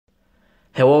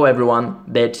Hello everyone,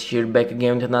 that's here back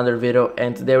again with another video,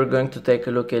 and today we're going to take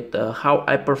a look at how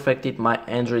I perfected my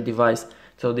Android device.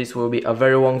 So this will be a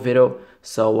very long video,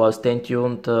 so stay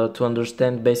tuned to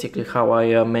understand basically how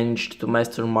I managed to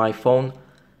master my phone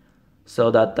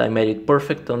so that I made it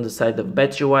perfect on the side of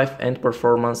battery life and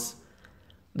performance.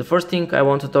 The first thing I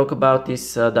want to talk about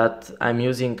is that I'm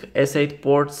using S8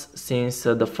 ports since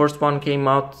the first one came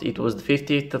out. It was the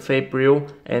 15th of April,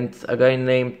 and a guy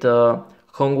named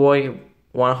Hongwei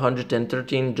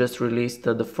 113 just released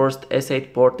the first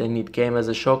S8 port, and it came as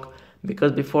a shock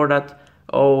because before that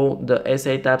all the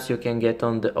S8 apps you can get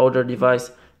on the older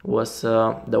device was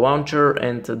the launcher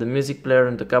and the music player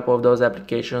and a couple of those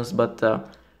applications, but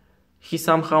he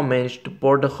somehow managed to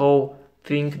port the whole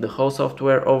thing, the whole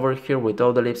software over here with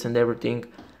all the lips and everything,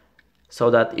 so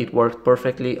that it worked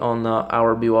perfectly on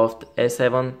our beloved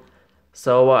S7.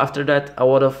 So after that a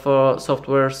lot of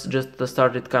softwares just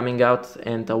started coming out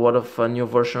and a lot of new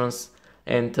versions,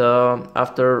 and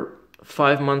after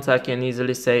 5 months I can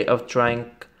easily say of trying,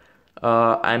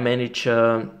 I managed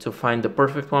to find the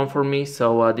perfect one for me.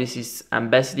 So this is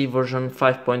Ambassador version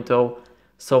 5.0.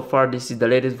 So far this is the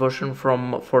latest version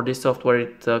for this software.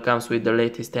 It comes with the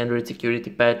latest Android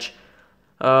security patch.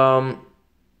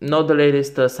 Not the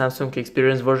latest Samsung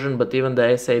Experience version, but even the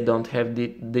S8 don't have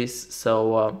this.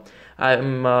 So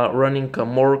I'm running a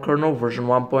more kernel version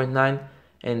 1.9,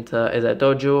 and as I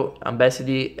told you,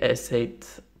 Ambassador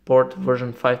S8 port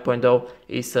version 5.0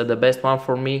 is the best one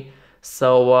for me.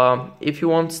 So if you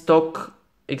want stock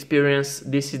experience,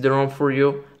 this is the ROM for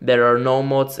you. There are no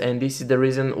mods, and this is the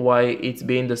reason why it's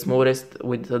been the smoothest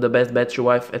with the best battery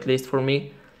life, at least for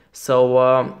me. So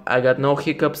I got no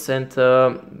hiccups, and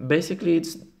basically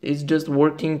it's just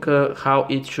working how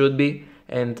it should be,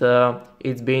 and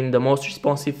it's been the most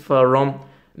responsive ROM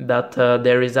that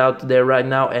there is out there right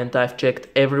now, and I've checked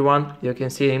everyone you can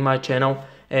see in my channel,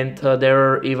 and there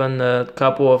are even a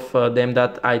couple of them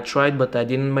that I tried but I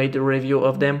didn't make a review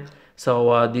of them.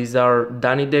 So these are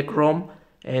Danidec ROM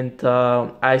and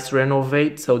Ice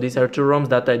Renovate. So these are two ROMs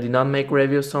that I did not make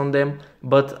reviews on them,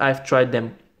 but I've tried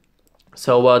them.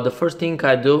 So the first thing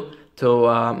I do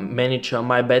to manage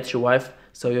my battery life,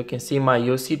 so you can see my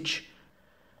usage.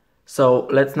 So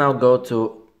let's now go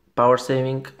to power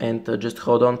saving and just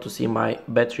hold on to see my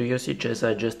battery usage as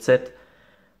I just said.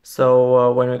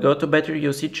 So when we go to battery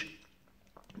usage,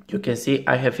 you can see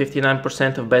I have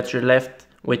 59% of battery left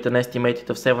with an estimated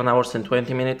of 7 hours and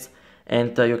 20 minutes,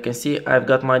 and you can see I've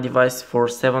got my device for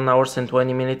 7 hours and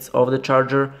 20 minutes of the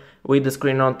charger with the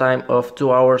screen on time of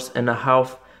 2 hours and a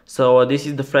half. So this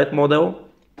is the flat model,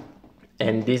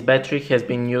 and this battery has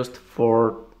been used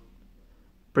for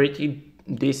pretty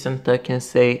decent, I can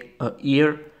say, a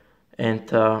year, and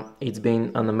it's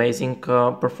been an amazing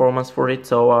performance for it.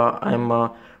 So I'm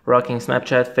rocking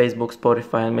Snapchat, Facebook,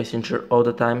 Spotify and Messenger all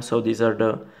the time. So these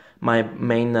are my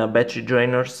main battery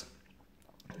drainers.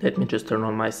 Let me just turn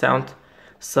on my sound.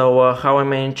 So how I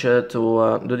manage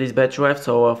to do this battery life.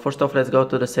 So first off, let's go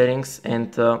to the settings,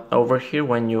 and over here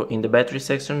when you in the battery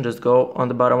section, just go on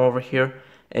the bottom over here,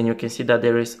 and you can see that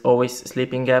there is always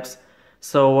sleeping apps.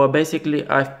 So basically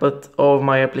I've put all of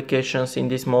my applications in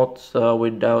this mode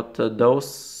without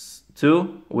those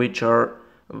two, which are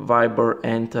Viber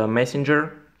and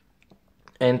Messenger.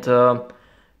 And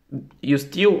you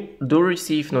still do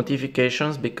receive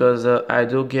notifications because I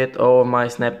do get all my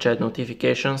Snapchat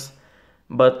notifications,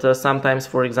 but sometimes,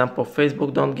 for example,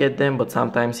 Facebook don't get them, but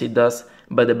sometimes it does.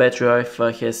 But the battery life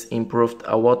has improved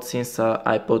a lot since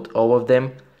I put all of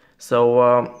them.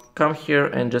 So come here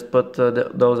and just put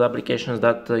those applications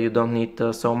that you don't need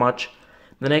so much.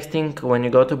 The next thing, when you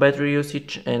go to battery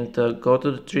usage and go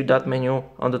to the 3-dot menu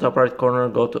on the top right corner,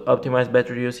 go to optimize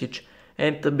battery usage,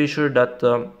 and be sure that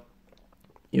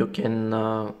you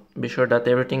can be sure that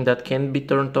everything that can be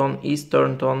turned on is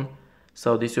turned on.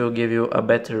 So this will give you a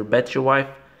better battery life.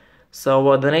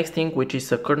 So the next thing, which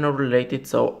is kernel related,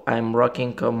 so I'm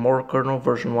rocking more kernel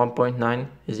version 1.9,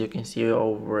 as you can see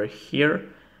over here,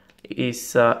 is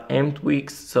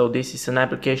mTwix. So this is an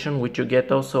application which you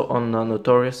get also on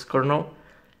Notorious kernel,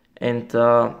 and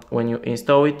when you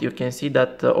install it, you can see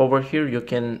that over here you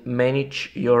can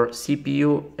manage your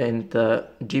CPU and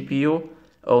GPU,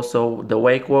 also the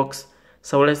wake walks.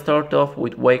 So let's start off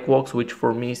with wake walks, which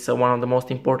for me is one of the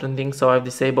most important things. So I've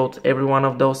disabled every one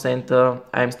of those, and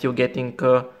I'm still getting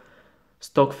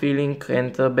stock feeling,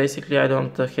 and basically I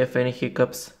don't have any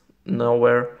hiccups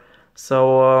nowhere.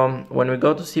 So when we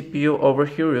go to CPU over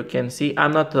here, you can see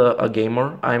I'm not a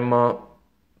gamer. I'm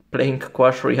playing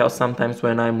Clash Royale sometimes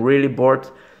when I'm really bored.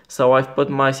 So I've put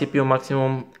my CPU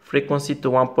maximum frequency to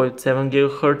 1.7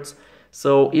 GHz.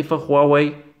 So if a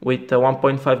Huawei with a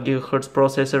 1.5 GHz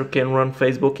processor can run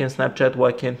Facebook and Snapchat.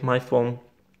 Why can't my phone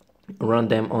run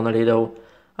them on a little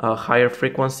higher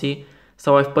frequency?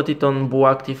 So I've put it on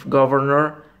BlueActive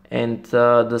Governor, and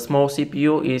the small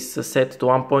CPU is set to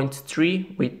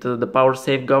 1.3 with the power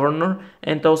save governor.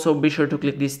 And also be sure to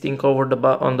click this thing over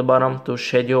on the bottom to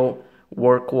schedule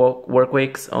work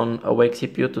wakes on awake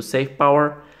CPU to save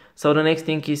power. So the next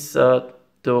thing is to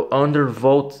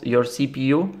undervolt your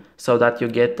CPU so that you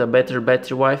get a better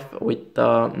battery life with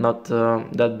not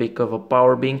that big of a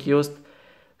power being used.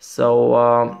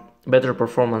 So better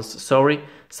performance, sorry.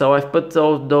 So I've put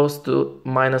all those to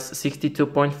minus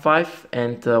 62.5,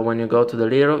 and when you go to the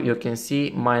little, you can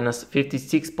see minus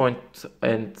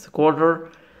 56.25.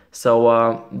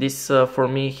 So this for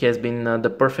me has been the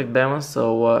perfect balance.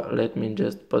 So let me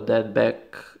just put that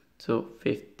back to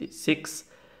 56.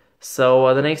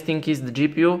 So the next thing is the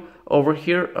GPU. Over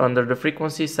here under the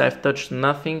frequencies I've touched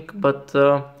nothing, but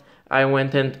I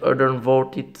went and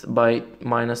undervolt it by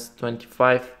minus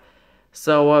 25.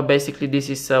 So basically this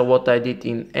is what I did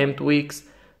in M2X.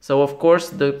 So of course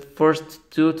the first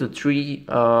 2 to 3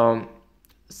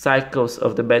 cycles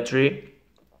of the battery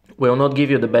will not give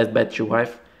you the best battery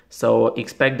life, so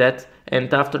expect that.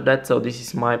 And after that, so this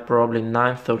is my probably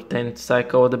 9th or 10th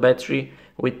cycle of the battery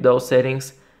with those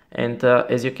settings. And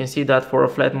as you can see that for a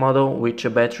flat model, which a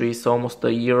battery is almost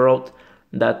a year old,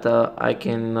 that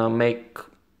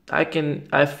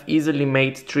I've easily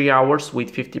made 3 hours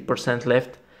with 50%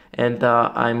 left. And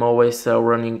I'm always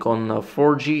running on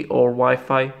 4G or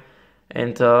Wi-Fi,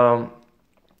 and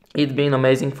it's been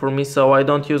amazing for me. So I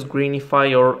don't use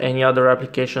Greenify or any other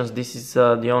applications. This is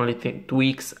the only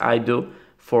tweaks I do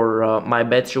for my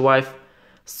battery life.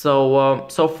 So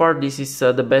so far this is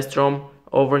the best ROM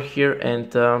over here,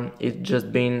 and it's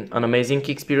just been an amazing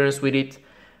experience with it.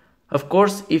 Of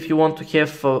course, if you want to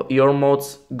have your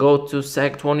modes, go to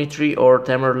SAG23 or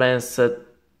Tamerlane's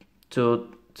to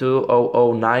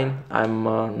 2009. I'm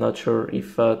not sure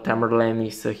if Tamerlane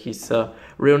is his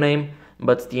real name,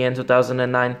 but TN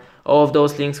 2009. All of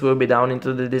those links will be down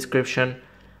into the description.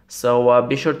 So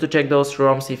be sure to check those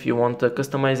ROMs if you want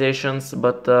customizations.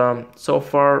 But so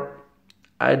far,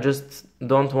 I just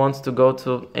don't want to go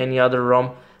to any other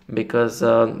ROM because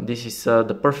this is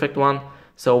the perfect one.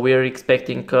 So we're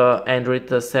expecting Android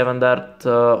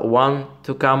 7.1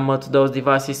 to come to those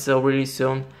devices really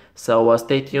soon. So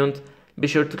stay tuned. Be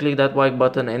sure to click that like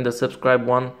button and the subscribe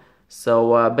one.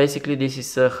 So basically this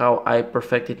is how I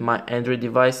perfected my Android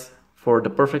device for the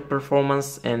perfect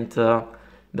performance and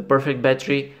the perfect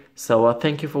battery. So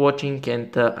thank you for watching,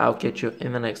 and I'll catch you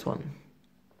in the next one.